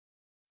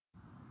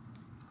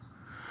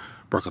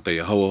Barakatah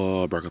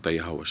Yahweh, Barakatah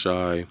Yahweh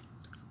Shai,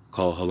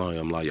 Kal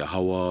Halayim La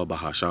Yahweh,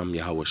 Bahasham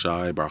Yahweh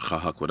Shai,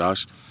 Barakah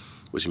HaKodash,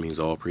 which means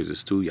all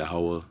praises to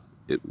Yahweh,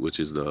 which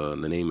is the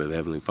name of the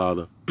Heavenly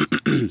Father.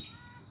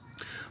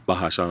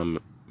 Bahasham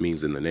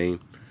means in the name.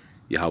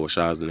 Yahweh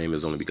Shai is the name of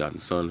his only begotten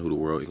Son, who the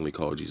world ignorantly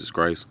called Jesus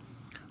Christ.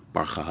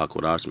 Barakah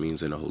HaKodash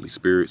means in the Holy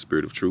Spirit,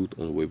 Spirit of truth,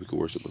 only way we can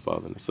worship the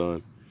Father and the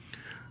Son.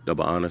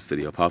 Double honors to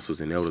the apostles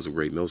and elders of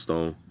Great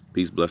Millstone.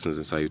 Peace, blessings,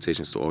 and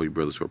salutations to all you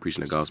brothers who are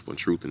preaching the gospel in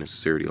truth and in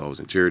sincerity, always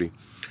in charity.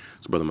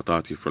 It's Brother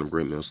Matati from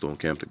Great Millstone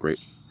Camp,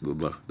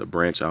 the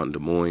branch out in Des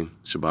Moines.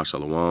 Shabbat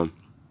Shalom.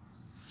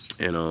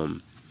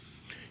 And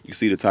you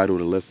see the title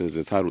of the lesson is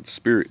entitled The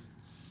Spirit.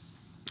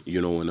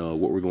 You know, and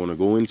what we're going to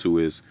go into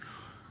is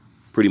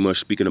pretty much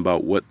speaking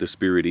about what the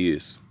Spirit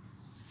is.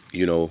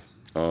 You know,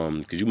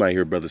 because you might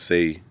hear brothers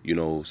say, you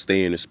know,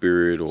 stay in the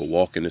Spirit or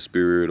walk in the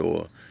Spirit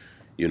or,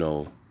 you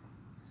know,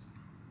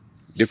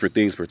 different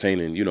things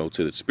pertaining, you know,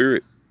 to the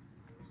Spirit,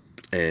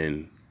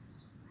 and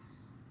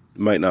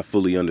might not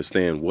fully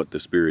understand what the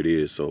Spirit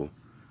is. So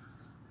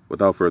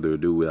without further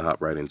ado, we'll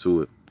hop right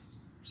into it.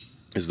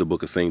 This is the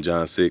book of St.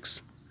 John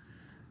 6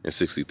 and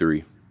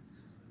 63.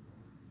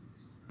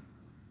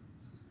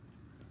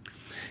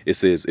 It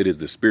says, "It is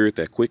the Spirit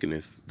that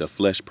quickeneth, the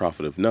flesh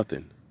profiteth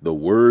nothing. The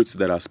words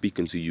that I speak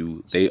unto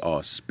you, they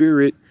are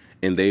spirit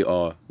and they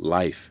are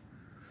life."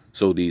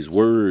 So these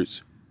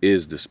words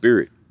is the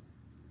Spirit.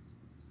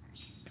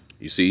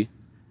 You see?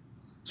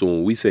 So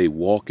when we say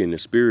walk in the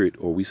Spirit,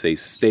 or we say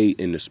stay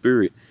in the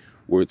Spirit,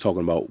 we're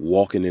talking about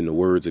walking in the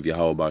words of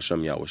Yahweh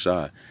Ba'Shem Yahweh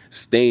Shai,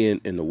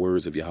 staying in the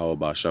words of Yahweh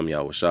Ba'Shem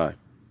Yahweh Shai.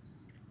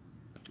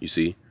 You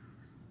see?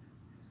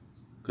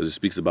 Because it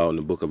speaks about in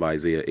the book of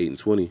Isaiah 8 and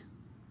 20,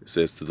 it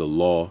says to the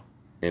law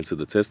and to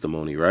the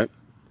testimony, right?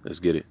 Let's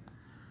get it.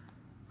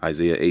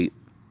 Isaiah 8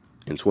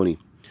 and 20.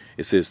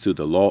 It says to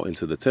the law and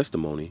to the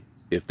testimony,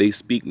 if they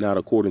speak not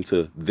according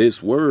to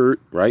this word,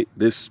 right?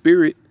 This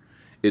Spirit,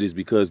 it is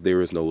because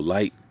there is no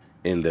light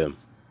in them.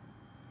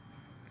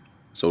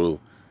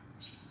 So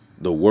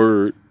the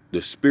word,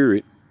 the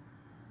Spirit,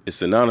 is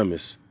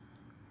synonymous.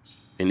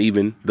 And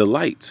even the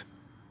light.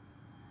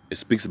 It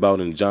speaks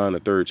about in John, the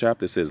 3rd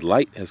chapter, it says,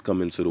 light has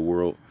come into the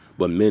world,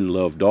 but men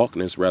love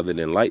darkness rather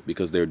than light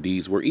because their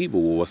deeds were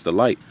evil. Well, what's the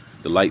light?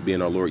 The light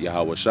being our Lord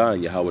Yahweh Shai,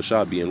 and Yahweh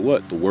Shai being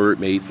what? The word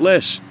made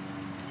flesh.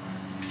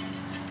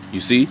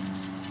 You see?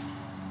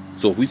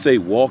 So if we say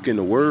walk in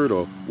the word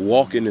or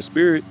walk in the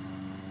Spirit,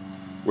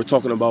 we're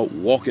talking about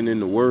walking in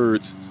the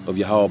words of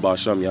Yahweh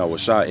Ba'Shem Yahweh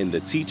Shai, in the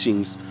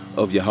teachings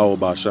of Yahweh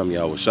Ba'Shem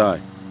Yahweh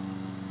Shai.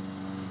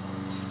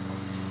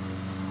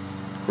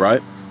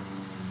 Right?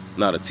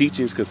 Now the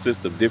teachings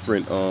consist of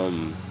different,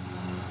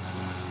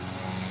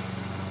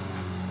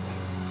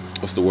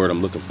 what's the word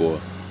I'm looking for?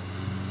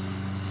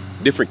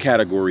 Different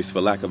categories,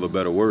 for lack of a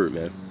better word,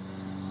 man.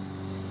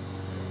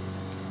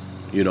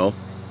 You know,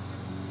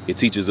 it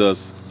teaches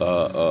us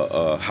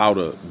how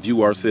to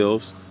view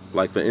ourselves.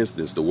 Like, for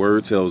instance, the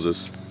word tells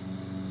us,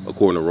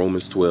 according to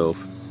Romans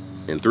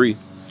 12 and 3,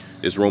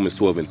 it's Romans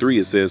 12 and 3,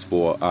 it says,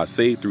 for I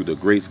say through the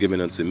grace given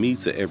unto me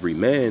to every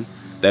man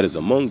that is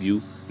among you,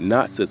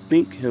 not to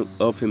think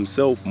of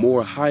himself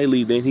more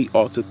highly than he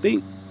ought to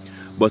think,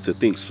 but to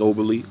think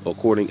soberly,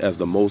 according as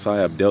the Most High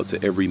have dealt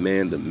to every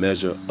man the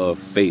measure of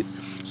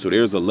faith. So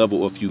there's a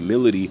level of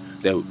humility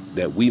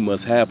that we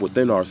must have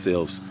within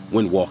ourselves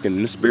when walking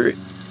in the Spirit,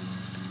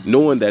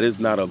 knowing that it's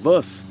not of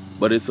us,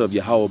 but it's of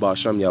Yahweh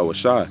Ba'Shem Yahweh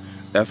Shai.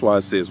 That's why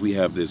it says we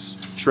have this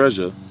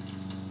treasure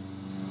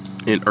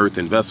in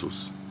earthen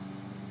vessels,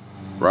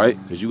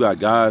 right? Because you got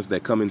guys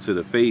that come into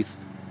the faith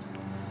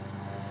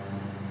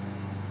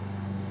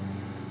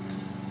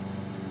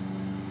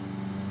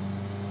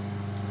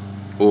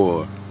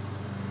or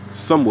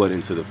somewhat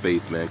into the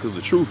faith, man. Because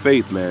the true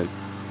faith, man,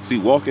 see,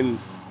 walking,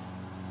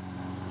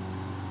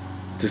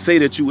 to say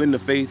that you in the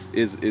faith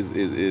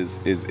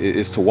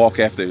is to walk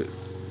after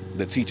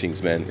the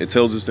teachings, man. It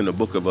tells us in the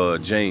book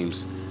of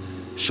James,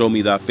 show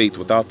me thy faith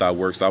without thy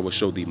works, I will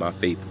show thee my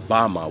faith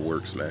by my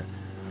works, man.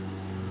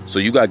 So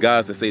you got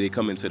guys that say they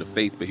come into the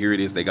faith, but here it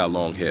is, they got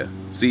long hair.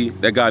 See,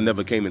 that guy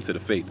never came into the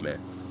faith,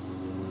 man.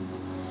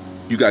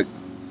 You got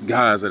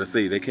guys that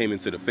say they came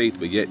into the faith,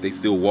 but yet they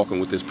still walking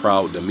with this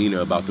proud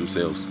demeanor about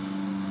themselves.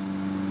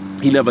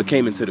 He never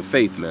came into the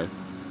faith, man.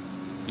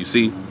 You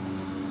see?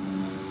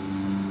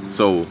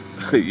 So,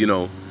 you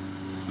know,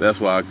 that's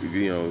why I,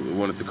 you know,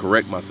 wanted to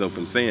correct myself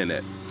in saying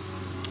that.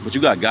 But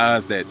you got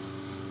guys that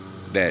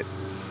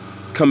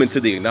come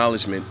into the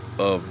acknowledgement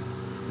of,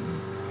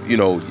 you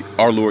know,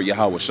 our Lord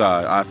Yahweh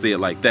Shai, I say it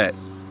like that,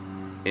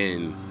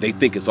 and they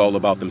think it's all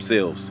about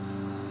themselves,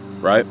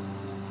 right?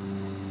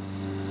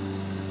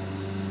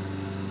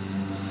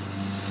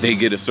 They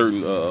get a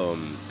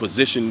certain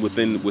position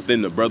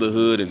within the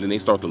brotherhood, and then they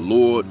start to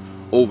lord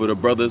over the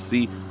brothers.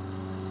 See,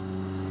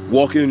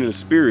 walking in the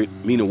Spirit,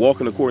 meaning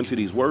walking according to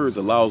these words,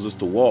 allows us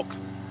to walk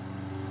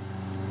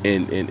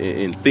and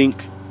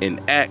think and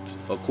act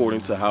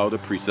according to how the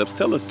precepts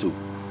tell us to.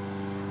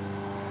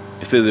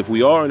 It says if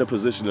we are in a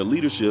position of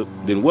leadership,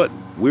 then what?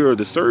 We're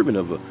the servant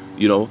of,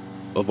 you know,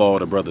 of all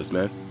the brothers,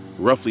 man.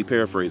 roughly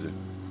paraphrasing.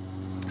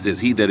 It says,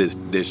 he that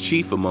is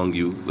chief among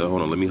you.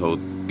 Hold on, let me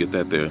get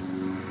that there.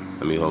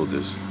 Let me hold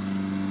this.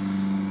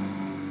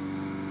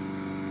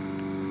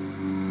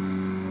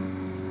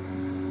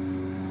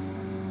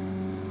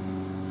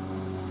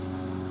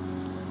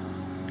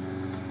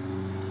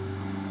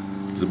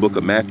 The book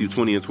of Matthew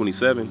 20 and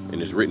 27,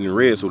 and it's written in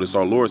red, so that's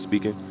our Lord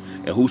speaking.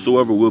 And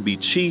whosoever will be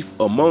chief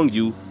among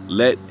you,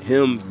 let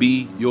him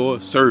be your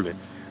servant.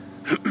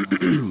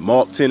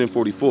 Mark 10 and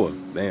 44.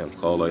 Damn,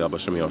 call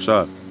Yabashim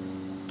Yashad.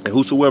 And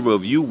whosoever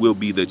of you will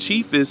be the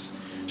chiefest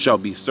shall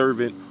be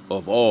servant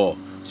of all.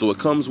 So it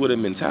comes with a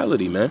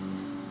mentality, man.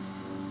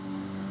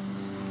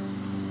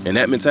 And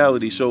that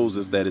mentality shows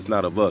us that it's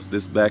not of us.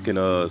 This back in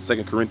 2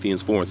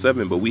 Corinthians 4 and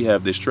 7, but we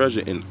have this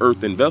treasure in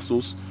earthen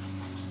vessels,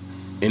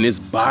 in this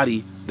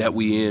body that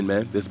we in,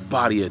 man. This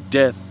body of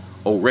death,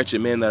 oh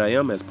wretched man that I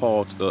am, as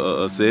Paul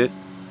said.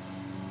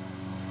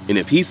 And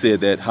if he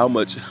said that, how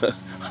much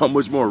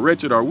more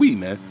wretched are we,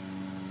 man?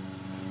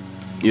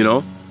 You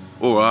know?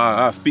 Or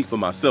I speak for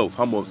myself.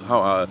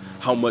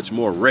 How much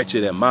more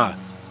wretched am I,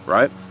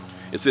 right?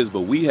 It says,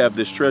 but we have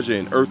this treasure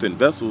in earthen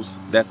vessels,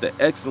 that the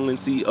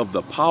excellency of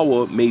the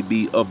power may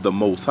be of the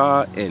Most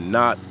High and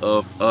not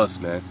of us,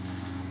 man.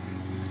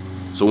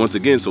 So once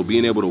again, so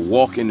being able to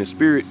walk in the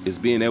Spirit is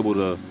being able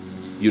to,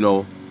 you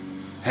know,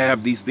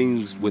 have these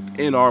things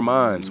within our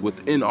minds,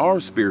 within our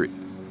spirit,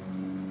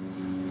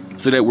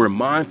 so that we're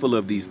mindful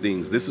of these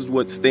things. This is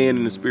what staying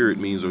in the Spirit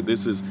means, or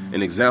this is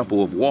an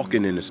example of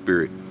walking in the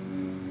Spirit.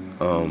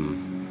 I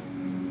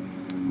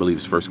believe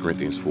it's 1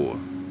 Corinthians 4.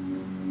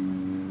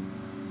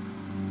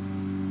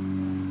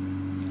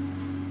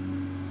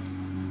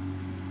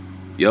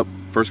 Yep,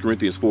 1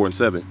 Corinthians 4 and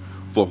 7.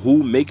 For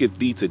who maketh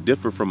thee to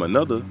differ from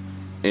another?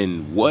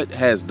 And what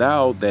hast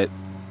thou that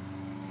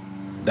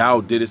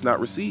thou didst not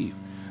receive?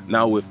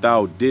 Now, if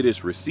thou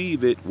didst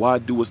receive it, why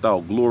doest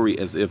thou glory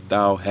as if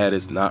thou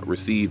hadst not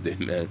received it,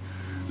 man?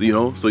 You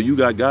know, so you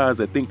got guys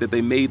that think that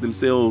they made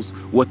themselves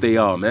what they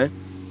are, man.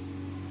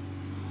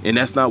 And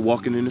that's not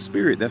walking in the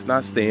Spirit. That's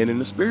not staying in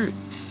the Spirit.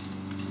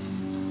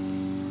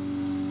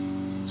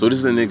 So this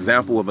is an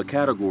example of a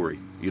category,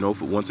 you know,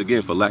 once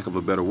again, for lack of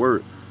a better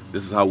word.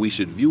 This is how we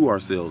should view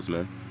ourselves,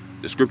 man.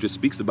 The scripture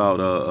speaks about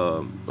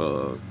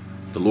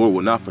the Lord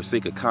will not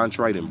forsake a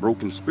contrite and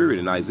broken spirit.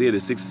 In Isaiah the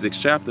 66th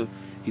chapter,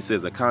 he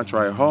says a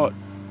contrite heart.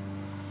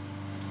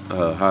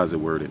 How is it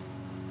worded?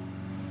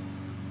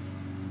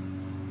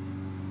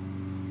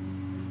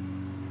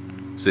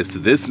 It says, to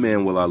this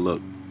man will I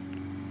look,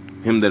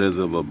 him that is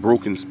of a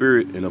broken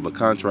spirit and of a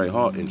contrite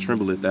heart, and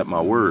trembleth at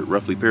my word.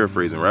 Roughly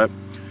paraphrasing, right?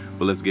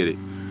 But let's get it.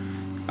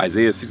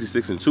 Isaiah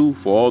 66 and 2,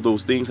 for all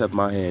those things hath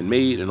my hand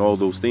made, and all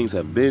those things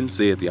have been,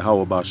 saith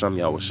Yahweh Ba'asham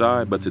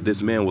Yahushai. But to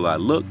this man will I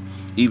look,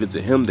 even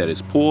to him that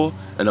is poor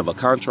and of a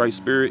contrite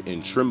spirit,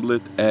 and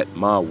trembleth at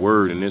my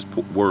word. And this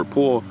word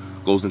poor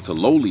goes into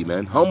lowly,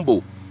 man,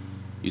 humble.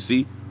 You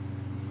see?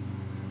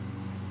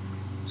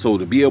 So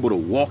to be able to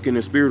walk in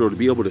the Spirit, or to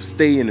be able to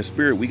stay in the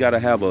Spirit, we got to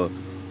have a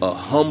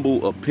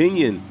humble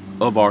opinion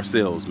of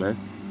ourselves, man.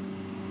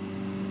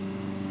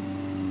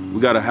 We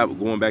got to have,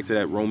 going back to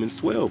that Romans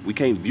 12, we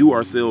can't view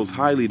ourselves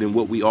highly than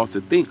what we ought to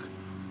think.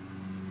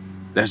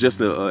 That's just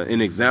an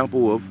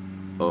example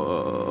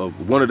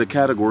of one of the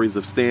categories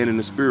of staying in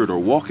the Spirit or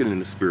walking in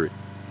the Spirit.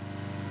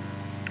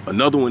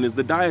 Another one is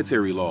the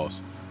dietary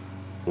laws.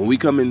 When we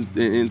come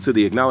into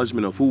the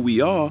acknowledgement of who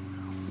we are,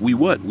 we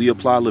what? We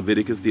apply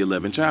Leviticus the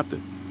 11th chapter.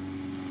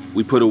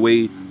 We put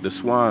away the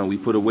swine, we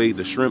put away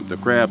the shrimp, the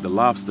crab, the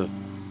lobster,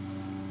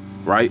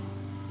 right?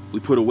 We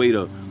put away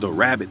the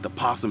rabbit, the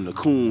possum, the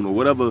coon, or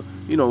whatever,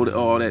 you know,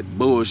 all that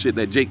bullshit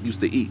that Jake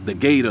used to eat, the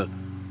gator,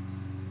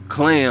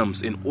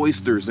 clams and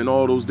oysters and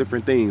all those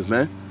different things,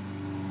 man.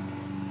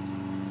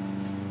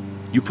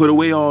 You put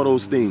away all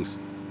those things,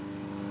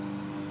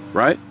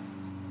 right?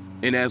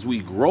 And as we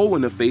grow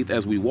in the faith,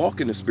 as we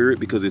walk in the Spirit,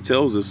 because it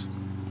tells us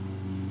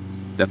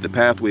that the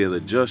pathway of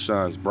the just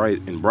shines bright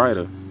and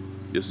brighter.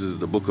 This is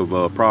the book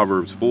of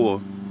Proverbs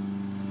 4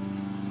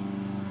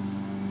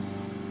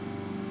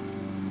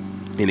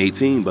 and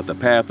 18. But the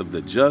path of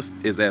the just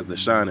is as the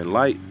shining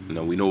light.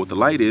 Now we know what the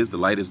light is. The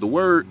light is the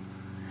word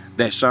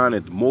that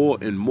shineth more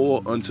and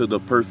more unto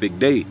the perfect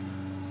day.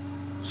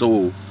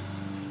 So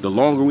the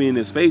longer we in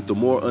this faith, the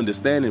more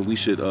understanding we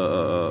should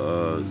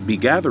be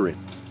gathering.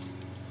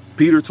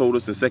 Peter told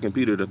us in 2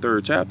 Peter the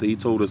 3rd chapter, he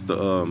told us to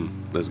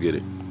let's get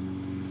it.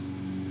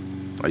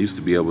 I used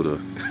to be able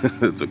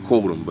to to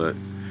quote him, but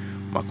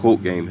my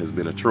quote game has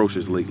been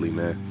atrocious lately,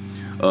 man.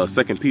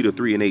 2 Peter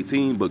 3 and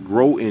 18, but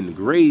grow in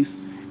grace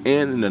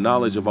and in the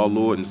knowledge of our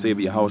Lord and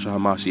Savior Yahushua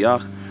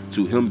HaMashiach.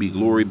 To him be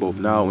glory both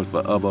now and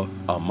forever.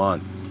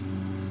 Amen.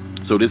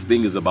 So this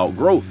thing is about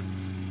growth.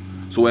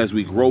 So as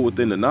we grow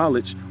within the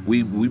knowledge,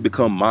 we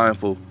become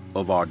mindful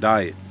of our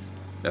diet.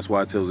 That's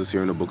why it tells us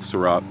here in the book of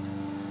Sirach.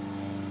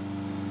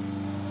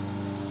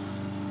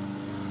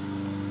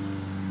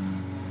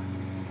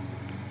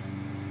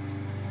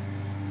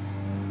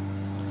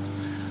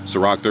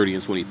 Sirach 30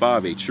 and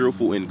 25, a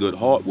cheerful and good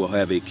heart will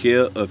have a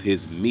care of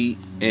his meat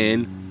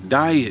and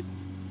diet.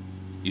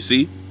 You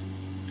see?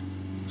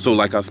 So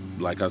like I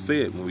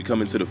said, when we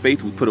come into the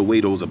faith, we put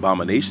away those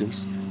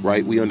abominations,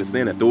 right? We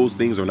understand that those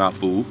things are not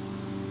food.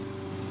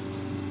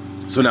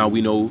 So now we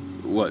know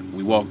what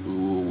we walk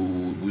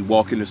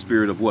in the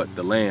spirit of what?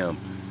 The lamb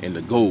and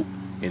the goat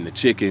and the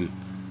chicken,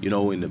 you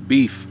know, and the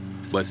beef.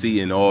 But see,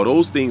 and all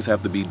those things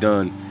have to be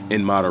done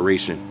in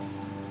moderation.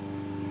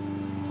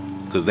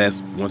 Because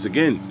that's, once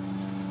again,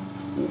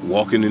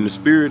 walking in the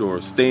spirit or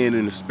staying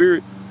in the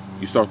spirit.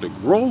 You start to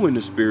grow in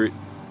the spirit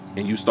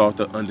and you start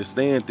to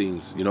understand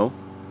things, you know.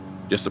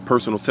 Just a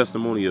personal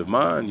testimony of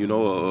mine, you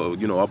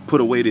know, I put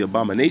away the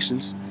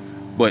abominations,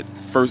 but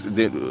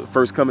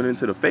first coming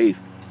into the faith,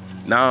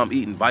 now I'm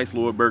eating Vice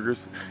Lord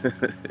burgers.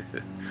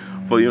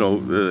 For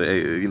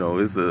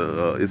it's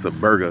a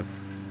burger,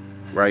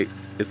 right?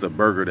 It's a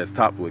burger that's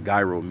topped with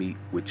gyro meat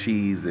with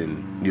cheese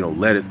and, you know,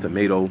 lettuce,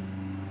 tomato,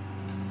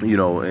 you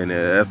know, and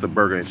that's a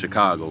burger in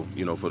Chicago,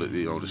 you know, for the,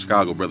 you know, the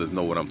Chicago brothers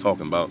know what I'm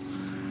talking about.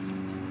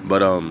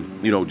 But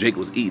you know, Jake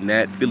was eating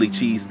that Philly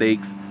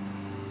cheesesteaks,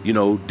 you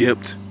know,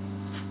 dipped,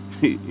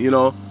 you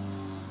know,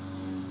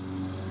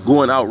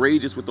 going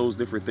outrageous with those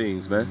different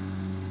things, man,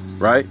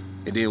 right?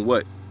 And then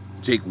what?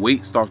 Jake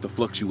weight start to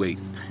fluctuate,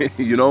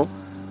 you know.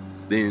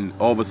 Then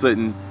all of a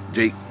sudden,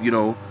 Jake, you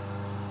know,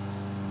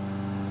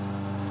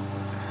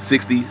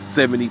 60,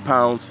 70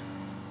 pounds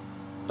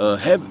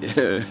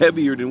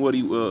heavier than what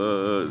he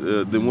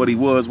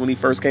was when he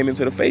first came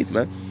into the faith,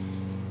 man.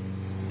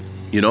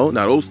 You know,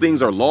 now those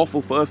things are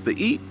lawful for us to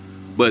eat,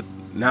 but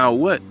now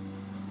what?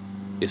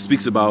 It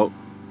speaks about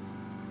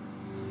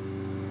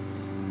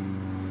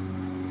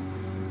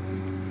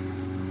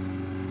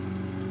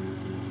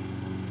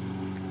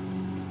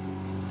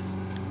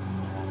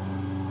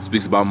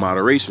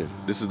moderation.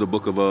 This is the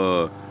book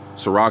of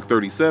Sirach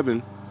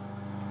 37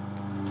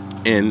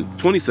 and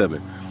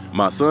 27.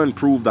 My son,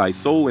 prove thy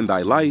soul and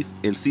thy life,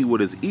 and see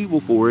what is evil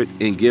for it,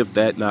 and give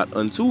that not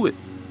unto it.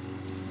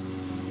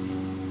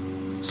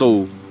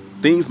 So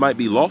things might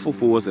be lawful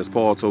for us, as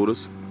Paul told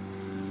us.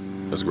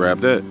 Let's grab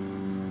that.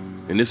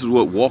 And this is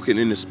what walking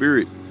in the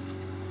spirit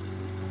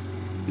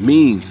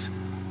means,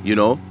 you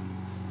know.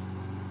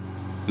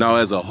 Now,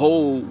 as a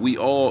whole, we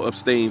all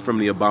abstain from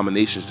the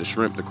abominations, the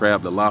shrimp, the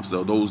crab, the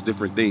lobster, those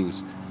different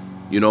things,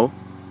 you know.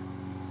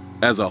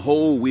 As a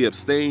whole, we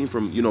abstain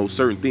from, you know,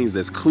 certain things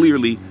that's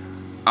clearly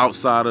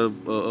outside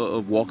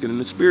of walking in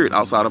the spirit,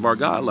 outside of our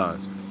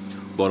guidelines.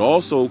 But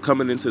also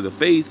coming into the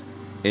faith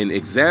and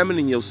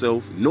examining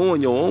yourself,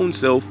 knowing your own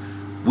self,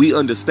 we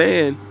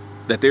understand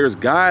that there's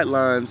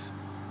guidelines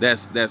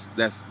that's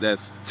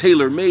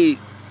tailor-made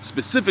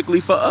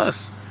specifically for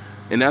us.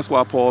 And that's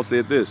why Paul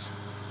said this.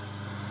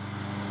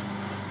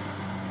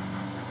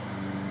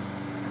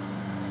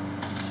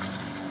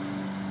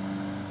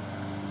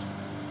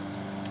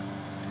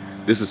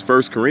 This is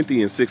 1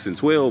 Corinthians 6 and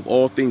 12.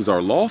 All things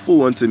are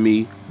lawful unto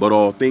me, but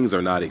all things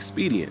are not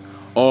expedient.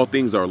 All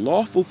things are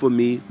lawful for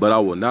me, but I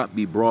will not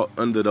be brought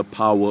under the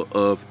power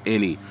of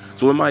any.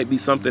 So it might be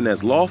something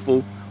that's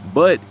lawful,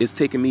 but it's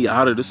taking me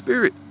out of the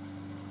spirit.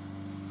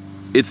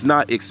 It's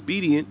not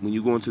expedient. When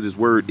you go into this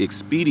word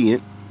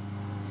expedient,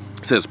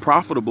 it says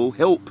profitable,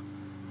 help,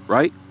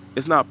 right?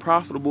 It's not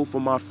profitable for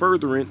my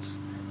furtherance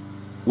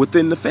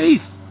within the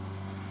faith.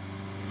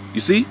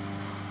 You see?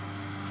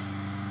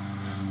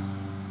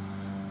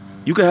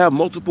 You can have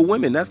multiple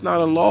women. That's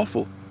not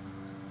unlawful.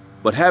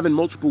 But having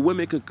multiple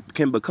women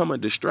can become a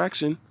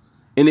distraction,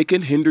 and it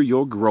can hinder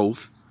your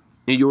growth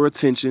and your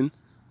attention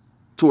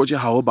towards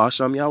Yahweh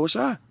Basham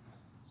Yahushai.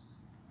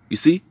 You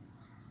see?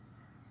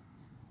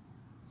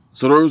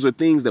 So those are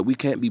things that we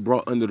can't be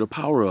brought under the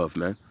power of,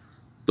 man.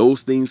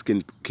 Those things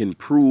can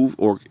prove,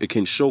 or it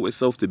can show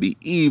itself to be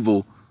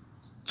evil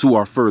to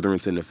our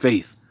furtherance in the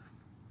faith.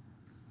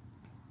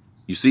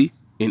 You see?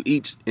 And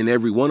each and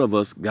every one of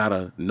us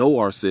gotta know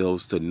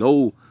ourselves to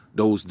know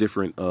those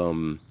different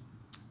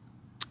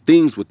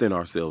things within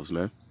ourselves,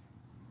 man.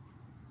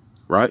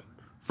 Right?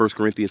 1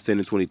 Corinthians 10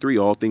 and 23,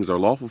 all things are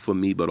lawful for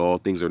me, but all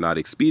things are not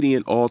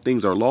expedient. All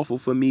things are lawful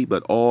for me,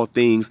 but all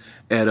things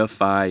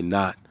edify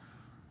not.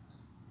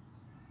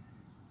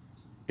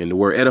 And the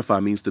word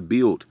edify means to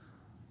build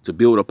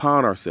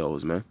upon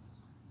ourselves, man.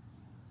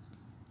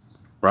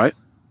 Right?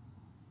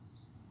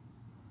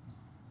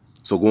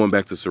 So going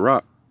back to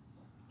Sirach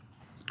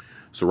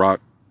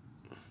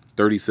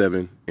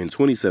 37 and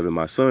 27,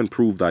 my son,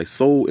 prove thy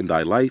soul and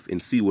thy life,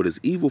 and see what is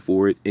evil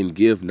for it, and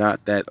give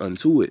not that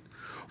unto it.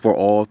 For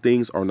all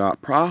things are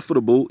not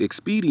profitable,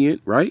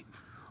 expedient, right?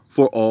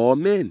 For all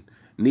men,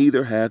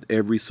 neither hath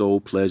every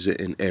soul pleasure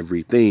in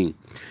everything.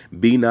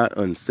 Be not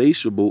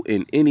unsatiable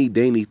in any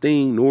dainty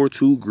thing, nor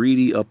too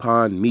greedy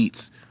upon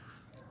meats.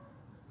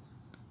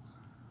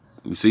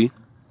 You see?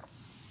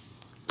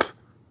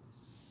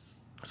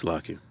 It's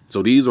locking.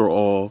 So these are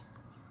all,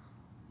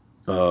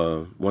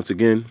 once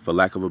again, for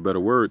lack of a better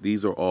word,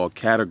 these are all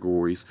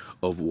categories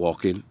of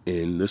walking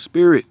in the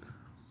spirit.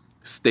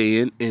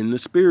 Staying in the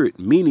spirit,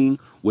 meaning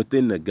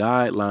within the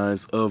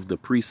guidelines of the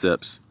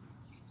precepts.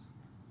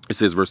 It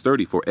says, verse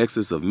 30, for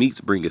excess of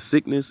meats bringeth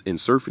sickness, and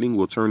surfeiting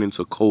will turn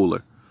into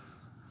choler.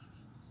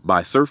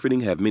 By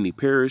surfeiting have many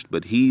perished,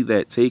 but he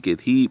that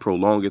taketh heed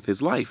prolongeth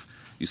his life.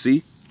 You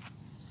see?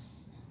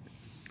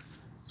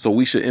 So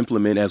we should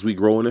implement, as we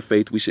grow in the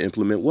faith, we should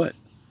implement what?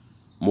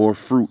 More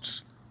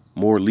fruits,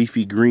 more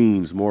leafy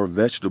greens, more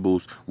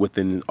vegetables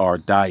within our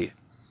diet.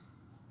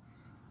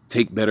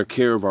 Take better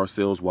care of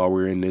ourselves while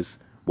we're in this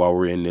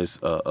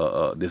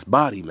this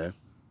body, man.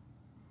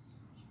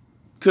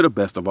 To the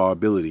best of our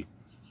ability.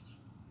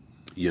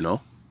 You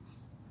know?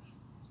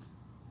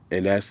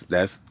 And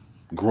that's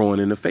growing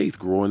in the faith,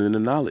 growing in the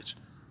knowledge,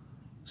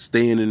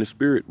 staying in the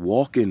spirit,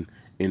 walking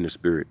in the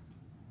spirit.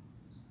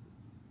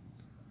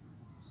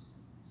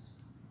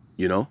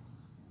 You know?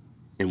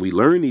 And we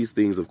learn these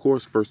things, of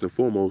course, first and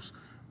foremost,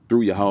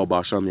 through Yahweh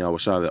Ba'Shem Yahweh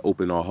Shai, that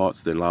open our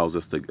hearts, that allows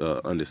us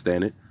to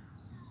understand it.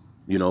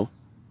 You know?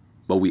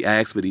 But we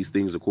ask for these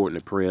things according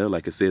to prayer,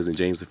 like it says in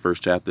James, the 1st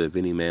chapter, if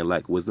any man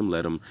lack wisdom,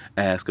 let him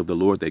ask of the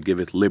Lord that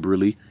giveth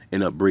liberally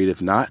and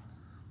upbraideth not.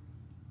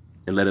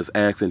 And let us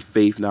ask in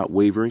faith, not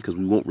wavering, because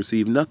we won't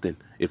receive nothing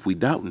if we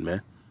doubting,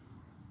 man.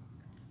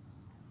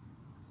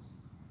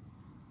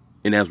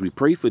 And as we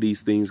pray for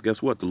these things,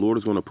 guess what? The Lord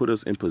is going to put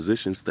us in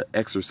positions to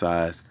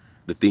exercise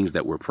the things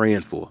that we're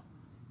praying for.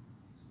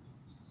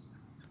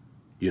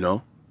 You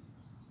know?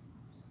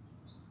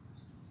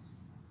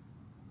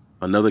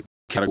 Another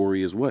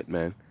category is what,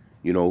 man?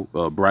 You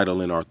know,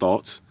 bridling our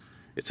thoughts.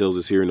 It tells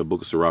us here in the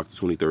book of Sirach, the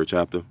 23rd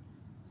chapter.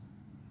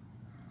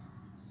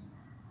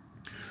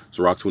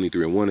 Sirach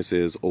 23:1, it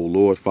says, O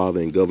Lord, Father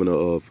and Governor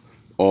of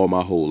all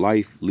my whole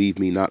life, leave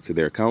me not to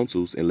their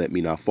counsels and let me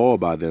not fall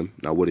by them.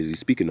 Now, what is he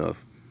speaking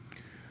of?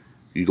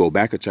 You go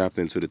back a chapter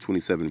into the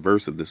 27th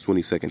verse of this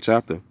 22nd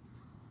chapter.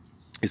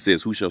 It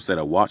says, who shall set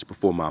a watch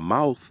before my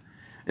mouth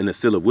and a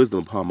seal of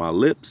wisdom upon my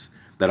lips,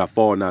 that I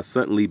fall not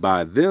suddenly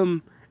by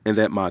them, and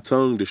that my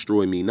tongue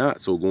destroy me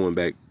not. So going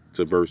back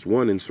to verse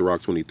 1 in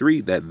Sirach 23,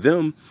 that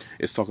them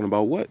is talking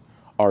about what?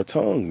 Our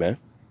tongue, man.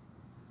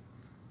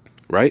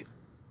 Right?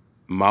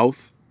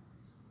 Mouth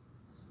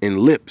and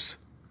lips,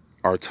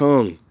 our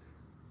tongue.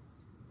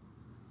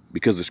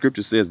 Because the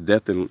scripture says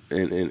death and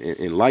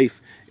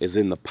life is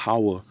in the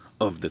power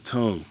of the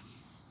tongue.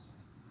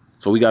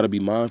 So we got to be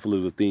mindful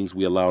of the things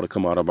we allow to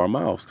come out of our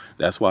mouths.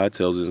 That's why it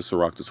tells us in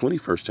Sirach, the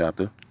 21st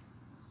chapter,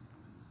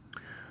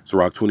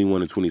 Sirach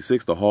 21 and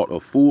 26, the heart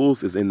of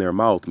fools is in their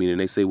mouth, meaning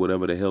they say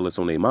whatever the hell is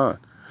on their mind.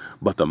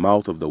 But the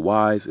mouth of the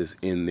wise is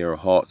in their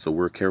heart. So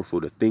we're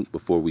careful to think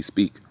before we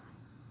speak.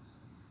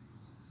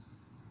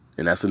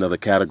 And that's another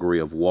category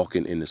of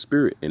walking in the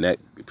spirit. And that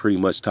pretty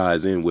much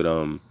ties in with,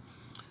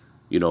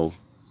 you know,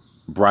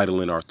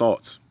 bridling our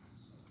thoughts.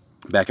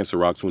 Back in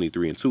Sirach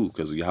 23:2,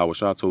 because Yahweh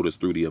Shah told us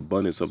through the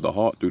abundance of the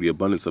heart, through the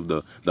abundance of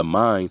the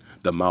mind,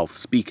 the mouth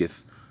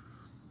speaketh.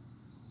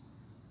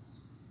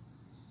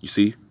 You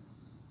see?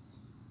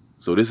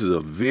 So this is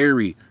a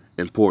very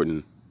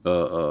important,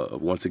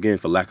 once again,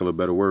 for lack of a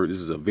better word,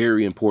 this is a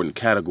very important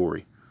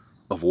category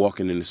of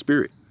walking in the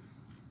spirit.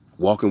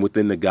 Walking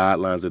within the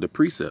guidelines of the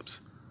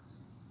precepts.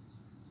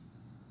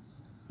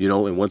 You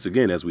know, and once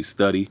again, as we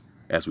study,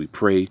 as we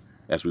pray,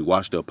 as we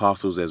watch the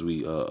apostles, as we,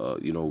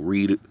 you know,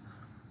 read it,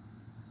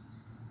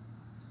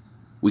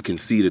 we can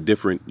see the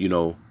different, you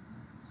know,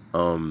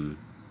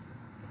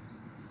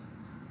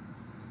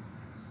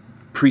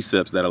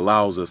 precepts that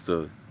allows us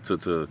to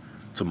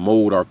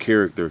mold our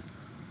character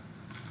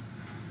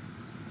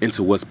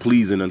into what's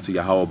pleasing unto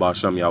Yahweh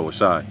Ba'Shem Yahweh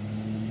Shai.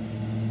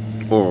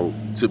 Or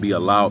to be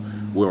allowed,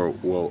 we're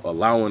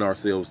allowing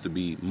ourselves to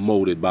be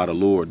molded by the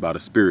Lord, by the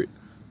Spirit,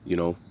 you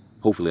know.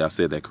 Hopefully I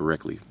said that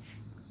correctly.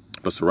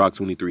 But Sirach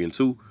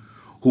 23:2,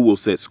 who will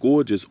set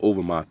scourges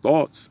over my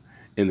thoughts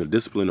and the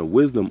discipline of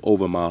wisdom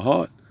over my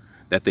heart,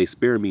 that they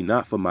spare me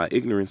not for my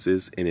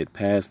ignorances and it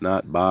pass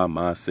not by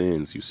my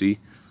sins. You see?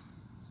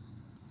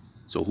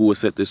 So who will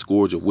set this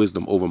scourge of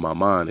wisdom over my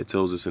mind? It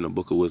tells us in the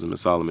book of Wisdom of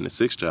Solomon, the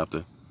 6th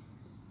chapter.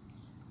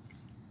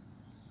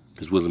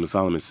 It's Wisdom of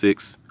Solomon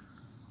 6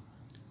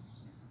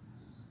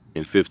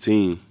 and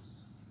 15.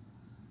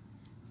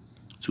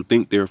 To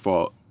think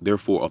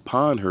therefore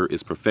upon her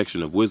is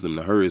perfection of wisdom.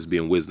 Now her is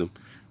being wisdom.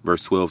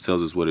 Verse 12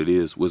 tells us what it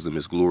is. Wisdom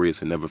is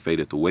glorious and never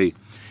fadeth away.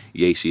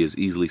 Yea, she is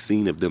easily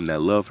seen of them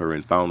that love her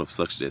and found of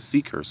such that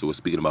seek her. So it's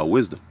speaking about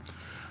wisdom.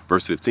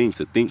 Verse 15,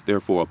 to think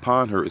therefore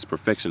upon her is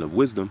perfection of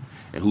wisdom,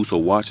 and whoso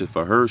watcheth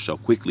for her shall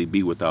quickly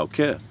be without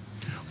care.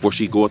 For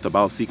she goeth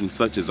about seeking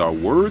such as are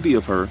worthy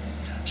of her,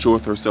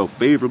 showeth herself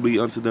favorably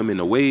unto them in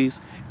the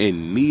ways,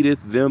 and meeteth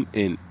them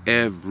in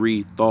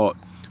every thought.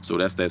 So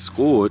that's that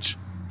scourge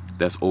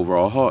that's over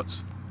our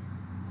hearts.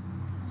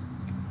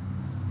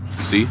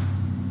 See?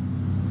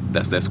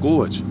 That's that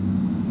scourge.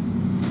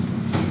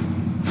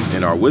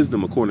 And our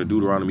wisdom, according to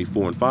Deuteronomy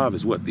 4 and 5,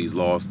 is what? These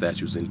laws,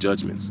 statutes, and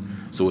judgments.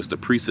 So it's the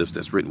precepts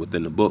that's written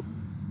within the book.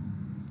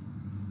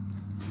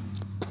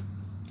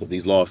 Because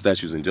these laws,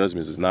 statutes, and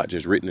judgments is not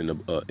just written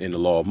in the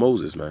law of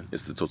Moses, man.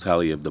 It's the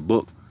totality of the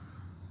book.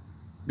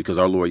 Because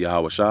our Lord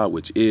Yahweh Shah,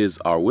 which is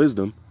our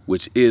wisdom,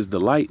 which is the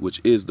light, which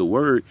is the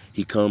word,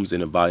 he comes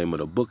in a volume of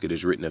the book. It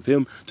is written of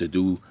him to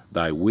do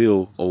thy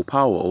will, O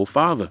power, O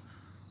Father.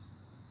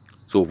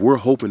 So if we're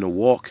hoping to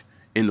walk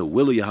in the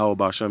will of Yahweh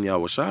Ba'Shem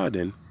Yahweh Shai,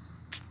 then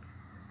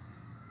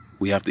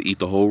we have to eat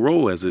the whole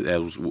roll as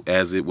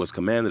it was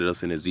commanded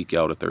us in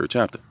Ezekiel, the 3rd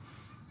chapter.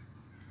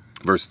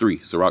 Verse 3,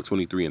 Sirach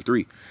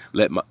 23:3.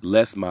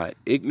 Lest my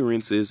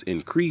ignorances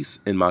increase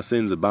and my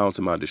sins abound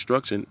to my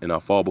destruction, and I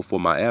fall before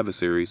my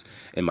adversaries,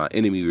 and my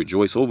enemy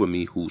rejoice over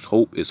me, whose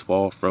hope is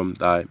far from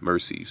thy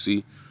mercy. You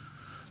see?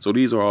 So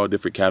these are all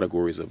different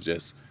categories of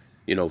just,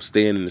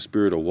 staying in the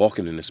spirit or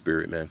walking in the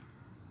spirit, man.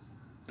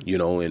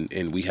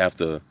 And we have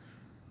to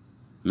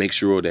make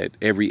sure that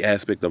every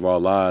aspect of our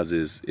lives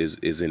is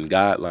in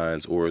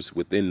guidelines, or is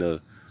within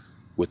the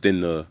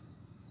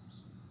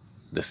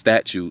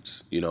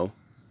statutes,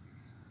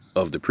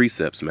 of the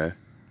precepts, man.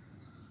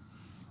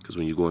 Because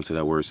when you go into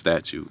that word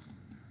statute,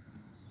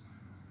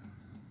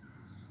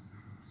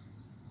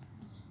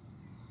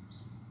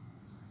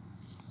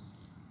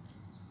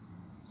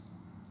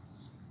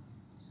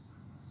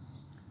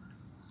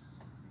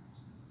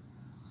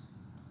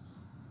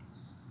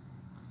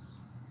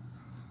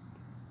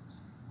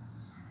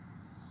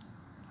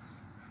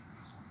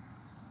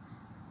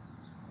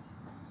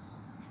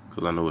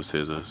 because I know it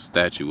says a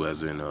statute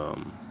as in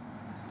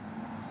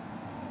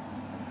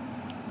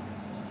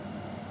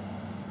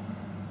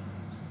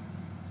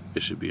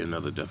it should be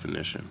another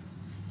definition.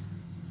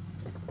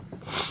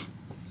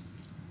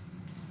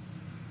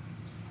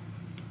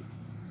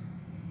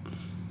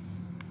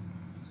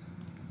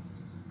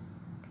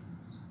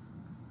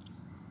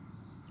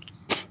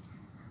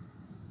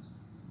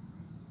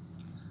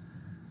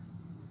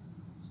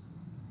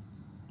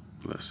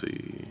 Let's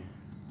see.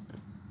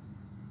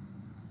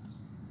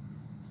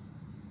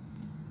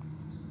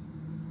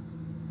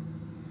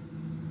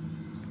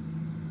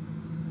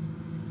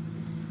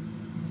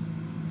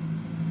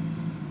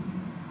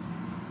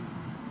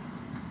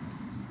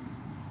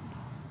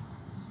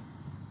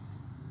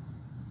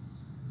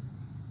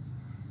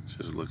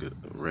 Just look at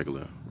a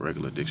regular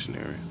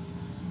dictionary.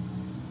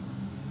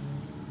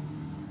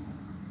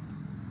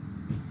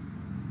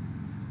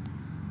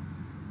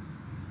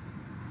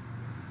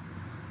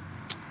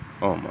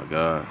 Oh my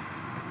God.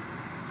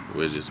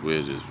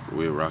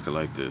 We're rocking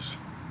like this.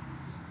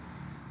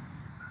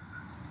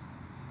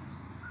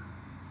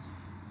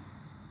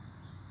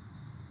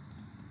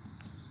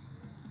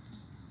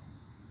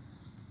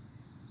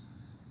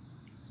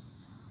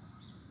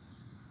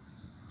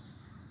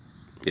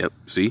 Yep,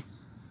 see?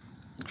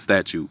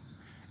 Statute.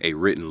 A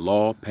written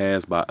law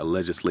passed by a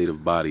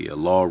legislative body, a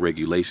law,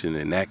 regulation,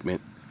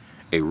 enactment,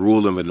 a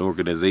rule of an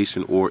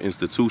organization or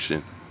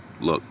institution.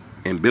 Look,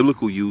 in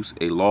biblical use,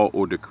 a law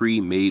or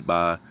decree made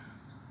by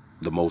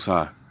the Most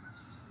High.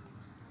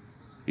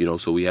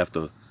 So we have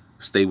to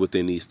stay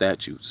within these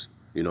statutes,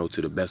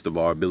 to the best of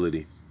our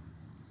ability.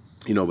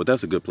 But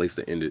that's a good place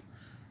to end it.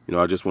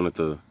 I just wanted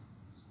to,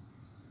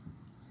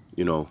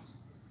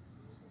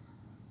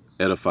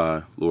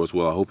 edify, Lord's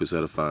will. I hope it's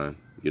edifying,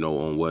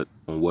 on what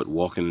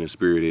walking in the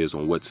spirit is,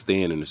 on what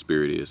staying in the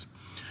spirit is.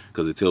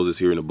 Because it tells us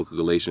here in the book of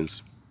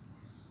Galatians,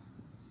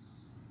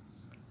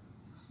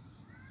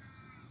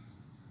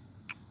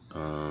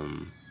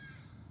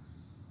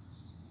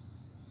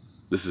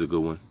 this is a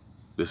good one.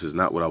 This is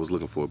not what I was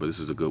looking for, but this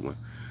is a good one.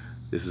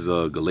 This is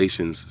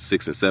Galatians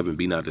 6:7.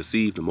 Be not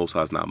deceived, the Most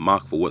High is not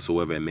mocked, for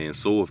whatsoever a man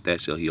soweth,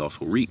 that shall he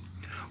also reap.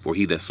 For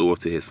he that soweth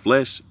to his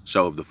flesh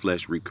shall of the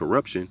flesh reap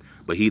corruption,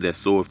 but he that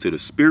soweth to the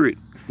spirit,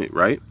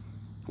 right?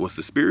 What's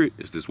the spirit?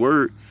 It's this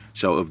word,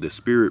 shall of the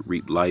spirit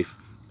reap life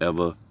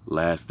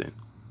everlasting.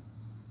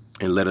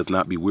 And let us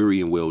not be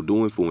weary in well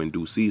doing, for in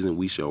due season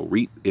we shall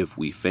reap if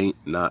we faint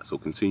not. So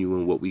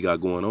continuing what we got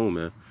going on,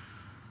 man.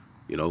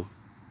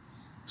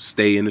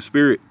 Stay in the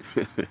spirit.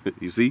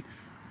 You see?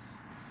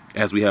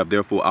 As we have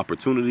therefore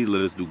opportunity,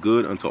 let us do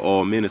good unto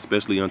all men,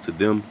 especially unto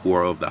them who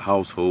are of the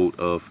household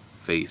of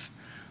faith.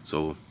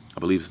 So I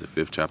believe it's the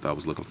 5th chapter I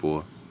was looking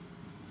for.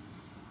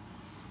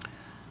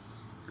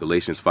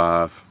 Galatians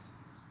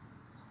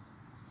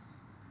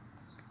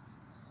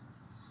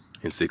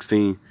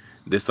 5:16.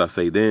 This I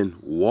say then,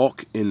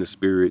 walk in the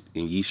spirit,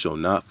 and ye shall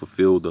not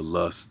fulfill the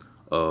lust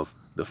of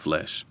the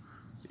flesh.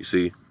 You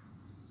see?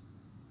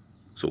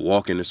 So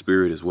walk in the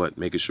spirit is what?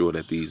 Making sure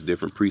that these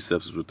different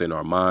precepts is within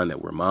our mind,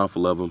 that we're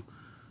mindful of them,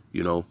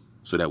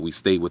 so that we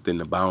stay within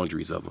the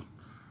boundaries of them,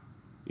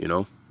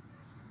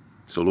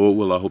 So Lord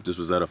will, I hope this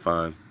was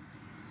edifying.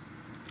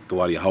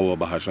 Thawadi Yahweh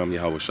Bahasham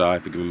Yahweh Shai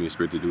for giving me a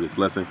spirit to do this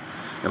lesson.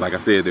 And like I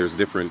said, there's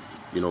different,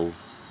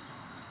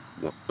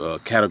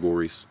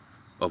 categories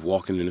of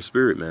walking in the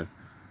spirit, man.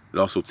 It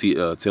also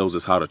tells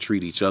us how to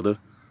treat each other,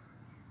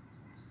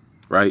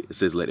 right? It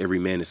says, let every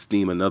man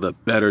esteem another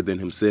better than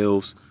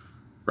themselves,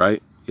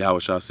 right? Yahweh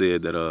Shah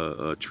said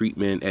that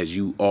treatment as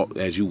you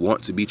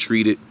want to be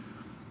treated,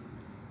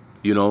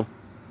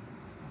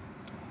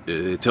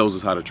 It tells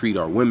us how to treat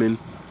our women.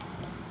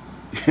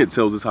 It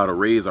tells us how to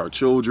raise our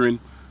children,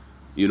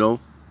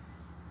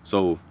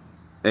 So,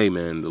 hey,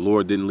 man, the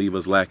Lord didn't leave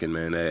us lacking,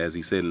 man. As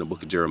he said in the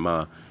book of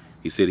Jeremiah,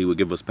 he said he would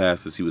give us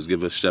pastors, he would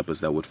give us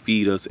shepherds that would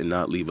feed us and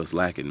not leave us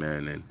lacking,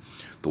 man. And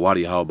the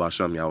Wadi Yahweh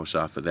Basham Yahweh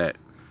Shah for that.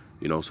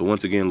 So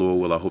once again,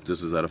 Lord, well, I hope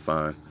this is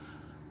edifying.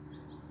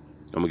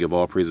 I'm going to give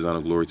all praises,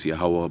 honor, glory to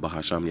Yahweh,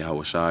 Bahasham,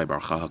 Yahweh Shai,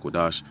 Baruch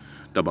HaKodash.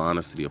 Double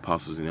honors to the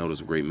apostles and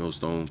elders of Great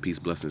Millstone. Peace,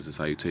 blessings, and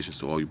salutations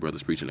to all you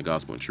brothers preaching the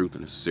gospel in truth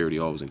and in sincerity,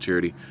 always in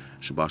charity.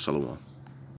 Shabbat Shalom.